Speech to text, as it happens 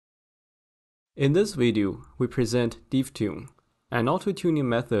In this video, we present DiffTune, an auto-tuning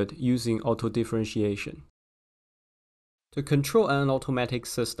method using auto-differentiation. To control an automatic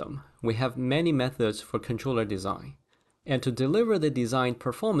system, we have many methods for controller design. And to deliver the design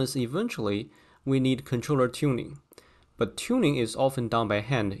performance eventually, we need controller tuning. But tuning is often done by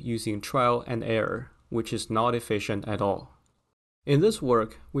hand using trial and error, which is not efficient at all. In this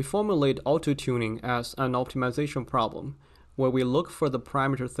work, we formulate auto-tuning as an optimization problem, where we look for the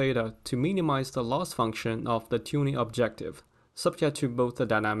parameter theta to minimize the loss function of the tuning objective, subject to both the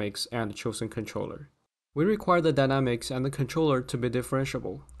dynamics and the chosen controller. We require the dynamics and the controller to be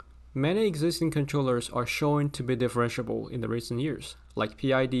differentiable. Many existing controllers are shown to be differentiable in the recent years, like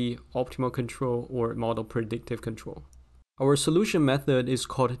PID, optimal control, or model predictive control. Our solution method is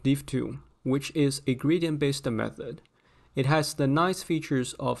called DiffTune, which is a gradient-based method. It has the nice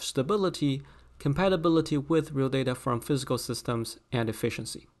features of stability, compatibility with real data from physical systems, and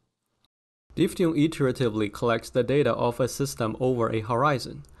efficiency. DiffTune iteratively collects the data of a system over a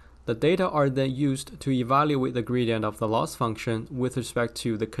horizon. The data are then used to evaluate the gradient of the loss function with respect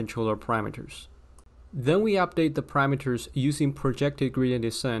to the controller parameters. Then we update the parameters using projected gradient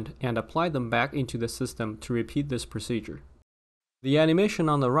descent and apply them back into the system to repeat this procedure. The animation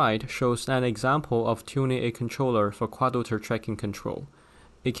on the right shows an example of tuning a controller for Quadrotor tracking control.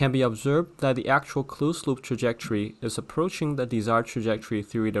 It can be observed that the actual closed-loop trajectory is approaching the desired trajectory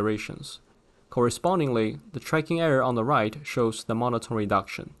through iterations. Correspondingly, the tracking error on the right shows the monotone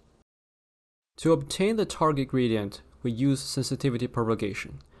reduction. To obtain the target gradient, we use sensitivity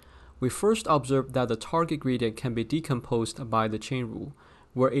propagation. We first observe that the target gradient can be decomposed by the chain rule,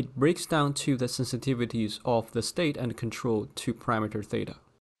 where it breaks down to the sensitivities of the state and control to parameter theta.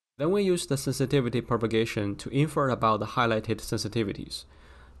 Then we use the sensitivity propagation to infer about the highlighted sensitivities.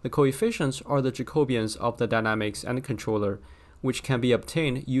 The coefficients are the Jacobians of the dynamics and controller, which can be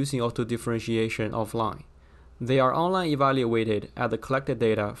obtained using auto-differentiation offline. They are online evaluated at the collected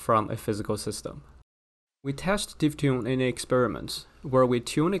data from a physical system. We test DiffTune in experiments, where we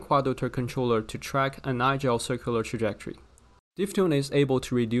tune a Quadrotor controller to track an agile circular trajectory. DiffTune is able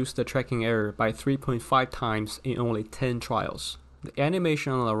to reduce the tracking error by 3.5 times in only 10 trials. The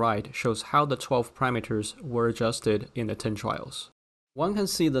animation on the right shows how the 12 parameters were adjusted in the 10 trials. One can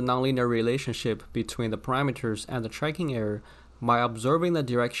see the nonlinear relationship between the parameters and the tracking error by observing the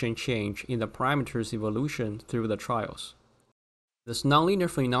direction change in the parameters' evolution through the trials. This nonlinear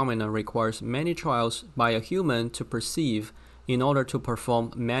phenomenon requires many trials by a human to perceive in order to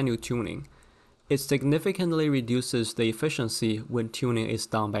perform manual tuning. It significantly reduces the efficiency when tuning is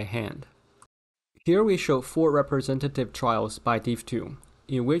done by hand. Here we show 4 representative trials by DiffTune,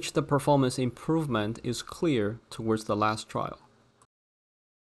 in which the performance improvement is clear towards the last trial.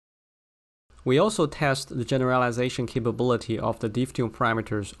 We also test the generalization capability of the DiffTune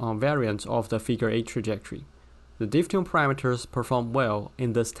parameters on variants of the figure 8 trajectory. The DiffTune parameters perform well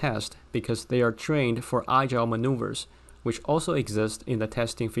in this test because they are trained for agile maneuvers, which also exist in the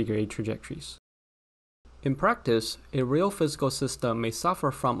testing figure 8 trajectories. In practice, a real physical system may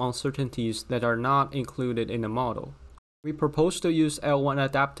suffer from uncertainties that are not included in the model. We propose to use L1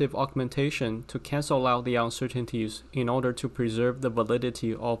 adaptive augmentation to cancel out the uncertainties in order to preserve the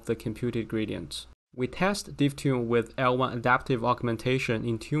validity of the computed gradients. We test DiffTune with L1 adaptive augmentation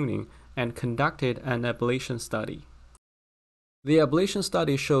in tuning and conducted an ablation study. The ablation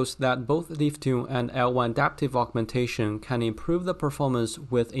study shows that both DiffTune and L1 adaptive augmentation can improve the performance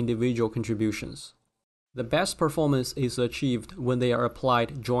with individual contributions. The best performance is achieved when they are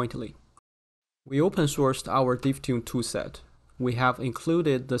applied jointly. We open-sourced our DiffTune toolset. We have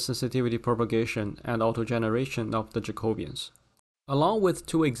included the sensitivity propagation and auto-generation of the Jacobians. Along with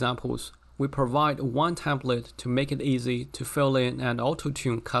 2 examples, we provide one template to make it easy to fill in and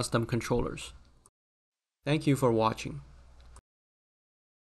auto-tune custom controllers. Thank you for watching.